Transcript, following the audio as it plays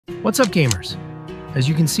What's up, gamers? As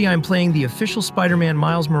you can see, I'm playing the official Spider-Man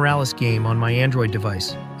Miles Morales game on my Android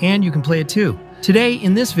device, and you can play it too. Today,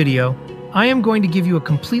 in this video, I am going to give you a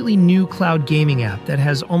completely new cloud gaming app that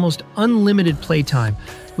has almost unlimited playtime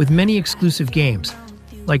with many exclusive games,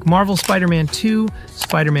 like Marvel Spider-Man 2,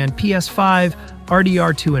 Spider-Man PS5,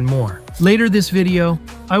 RDR2, and more. Later this video,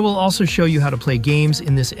 I will also show you how to play games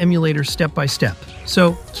in this emulator step by step.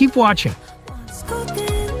 So keep watching.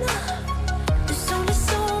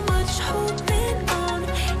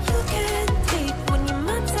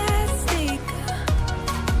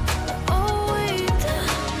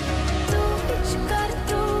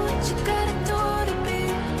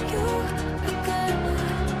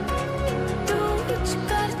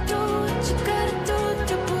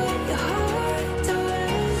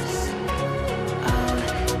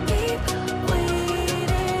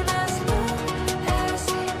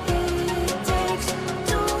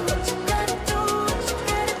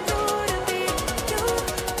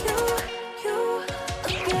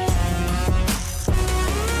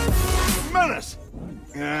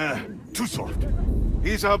 Too soft.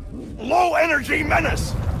 He's a low-energy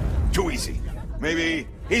menace. Too easy. Maybe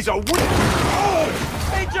he's a oh!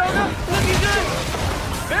 Hey, Jonah! Looking good!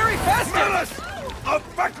 Very festive! Menace! A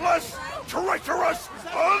feckless, treacherous,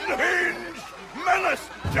 unhinged menace!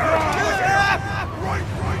 Right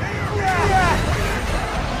here!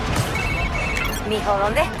 Mijo,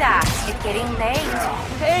 ¿dónde estás? It's getting late.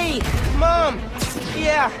 Hey, Mom!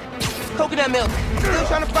 Yeah, coconut milk. Still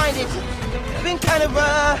trying to find it. Been kind of,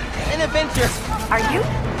 an adventure. Are you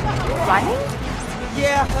running?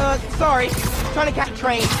 Yeah, sorry. Trying to catch a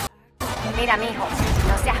train. Mira, mijo,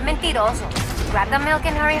 no seas mentiroso. Grab the milk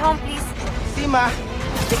and hurry home, please. Sí, ma.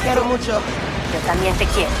 Te quiero mucho. Yo también te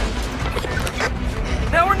quiero.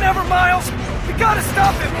 Now or never, Miles! We gotta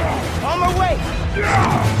stop him! On my way!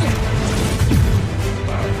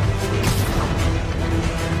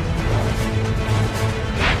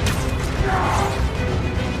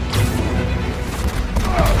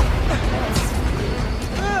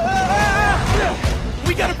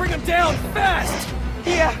 We gotta bring him down, fast!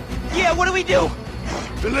 Yeah, what do we do?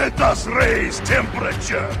 Let us raise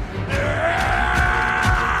temperature.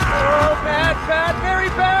 Oh, bad, very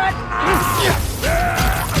bad!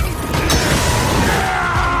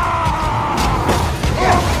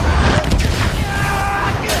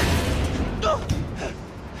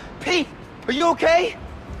 Pete, are you okay?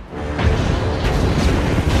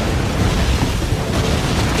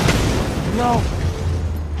 No.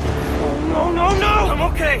 No! I'm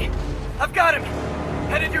okay. I've got him.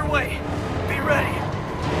 Headed your way. Be ready.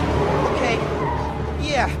 Okay.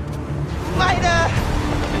 Yeah. Might,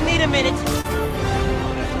 need a minute.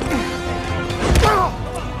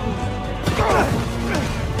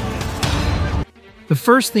 The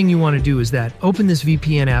first thing you want to do is open this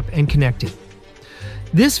VPN app and connect it.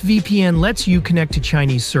 This VPN lets you connect to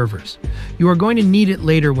Chinese servers. You are going to need it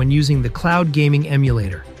later when using the cloud gaming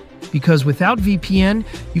emulator, because without VPN,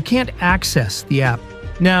 you can't access the app.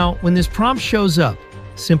 Now, when this prompt shows up,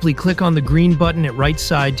 simply click on the green button at right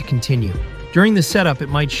side to continue. During the setup, it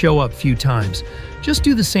might show up a few times. Just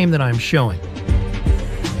do the same that I'm showing.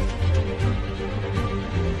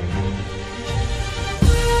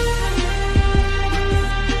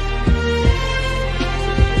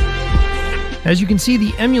 As you can see,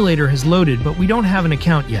 the emulator has loaded, but we don't have an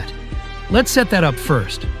account yet. Let's set that up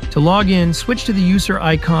first. To log in, switch to the user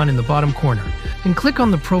icon in the bottom corner and click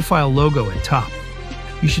on the profile logo at top.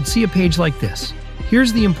 You should see a page like this.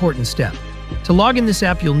 Here's the important step. To log in this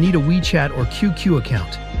app, you'll need a WeChat or QQ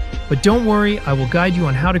account. But don't worry, I will guide you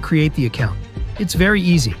on how to create the account. It's very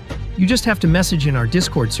easy. You just have to message in our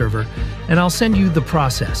Discord server, and I'll send you the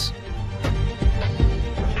process.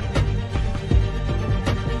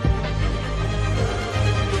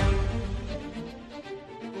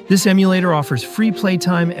 This emulator offers free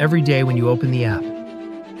playtime every day when you open the app.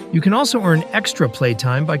 You can also earn extra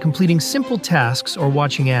playtime by completing simple tasks or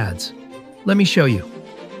watching ads. Let me show you.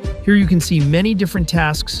 Here you can see many different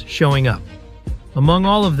tasks showing up. Among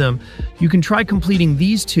all of them, you can try completing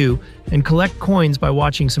these two and collect coins by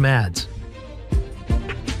watching some ads.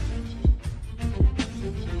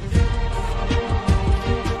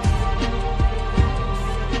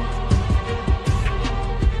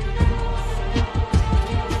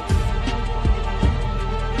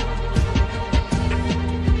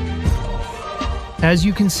 As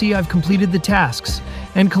you can see, I've completed the tasks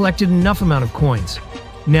and collected enough amount of coins.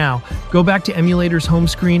 Now, go back to emulator's home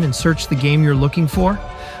screen and search the game you're looking for.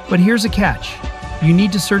 But here's a catch. You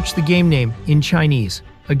need to search the game name in Chinese.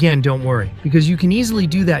 Again, don't worry, because you can easily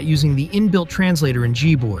do that using the inbuilt translator in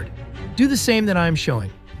Gboard. Do the same that I'm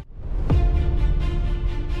showing.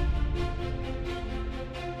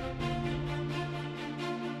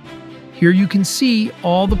 Here you can see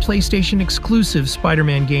all the PlayStation exclusive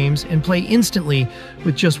Spider-Man games and play instantly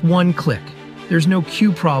with just one click. There's no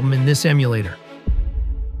queue problem in this emulator.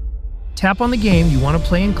 Tap on the game you want to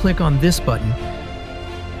play and click on this button.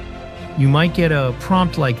 You might get a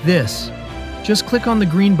prompt like this. Just click on the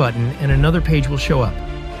green button and another page will show up.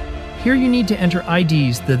 Here you need to enter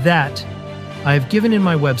IDs that I have given in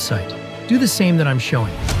my website. Do the same that I'm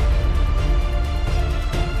showing.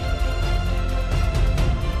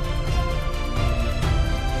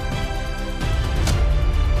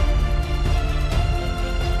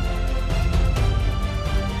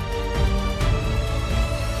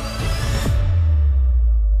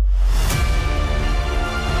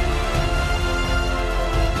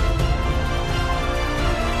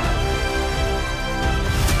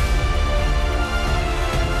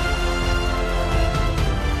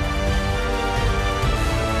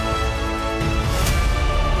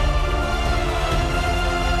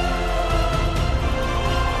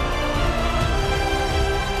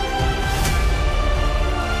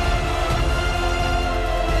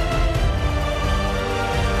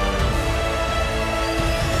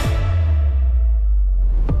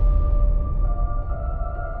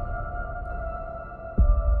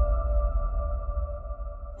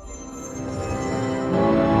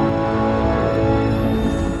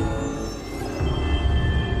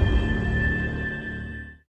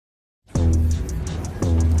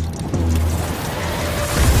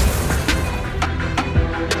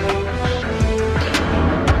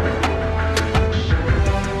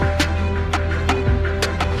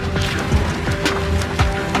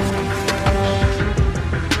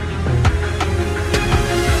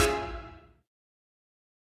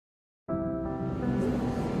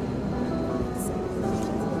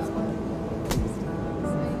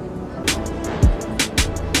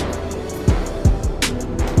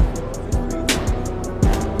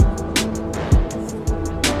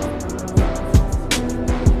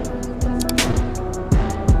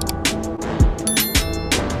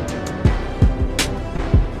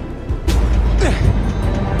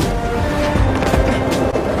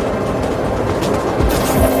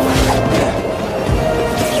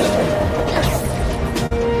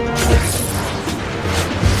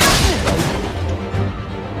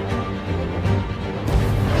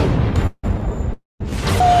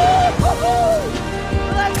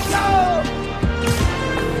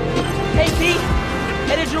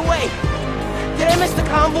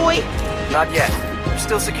 Not yet. We're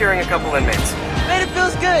still securing a couple inmates. Man, it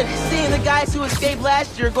feels good seeing the guys who escaped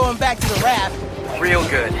last year going back to the raft. Real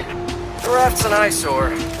good. The raft's an eyesore,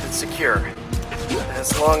 but it's secure.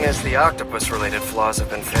 As long as the octopus-related flaws have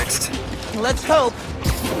been fixed. Let's hope.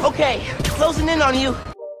 Okay, closing in on you.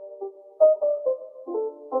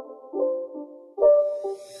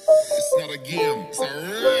 It's not a game, it's a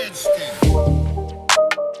rage thing.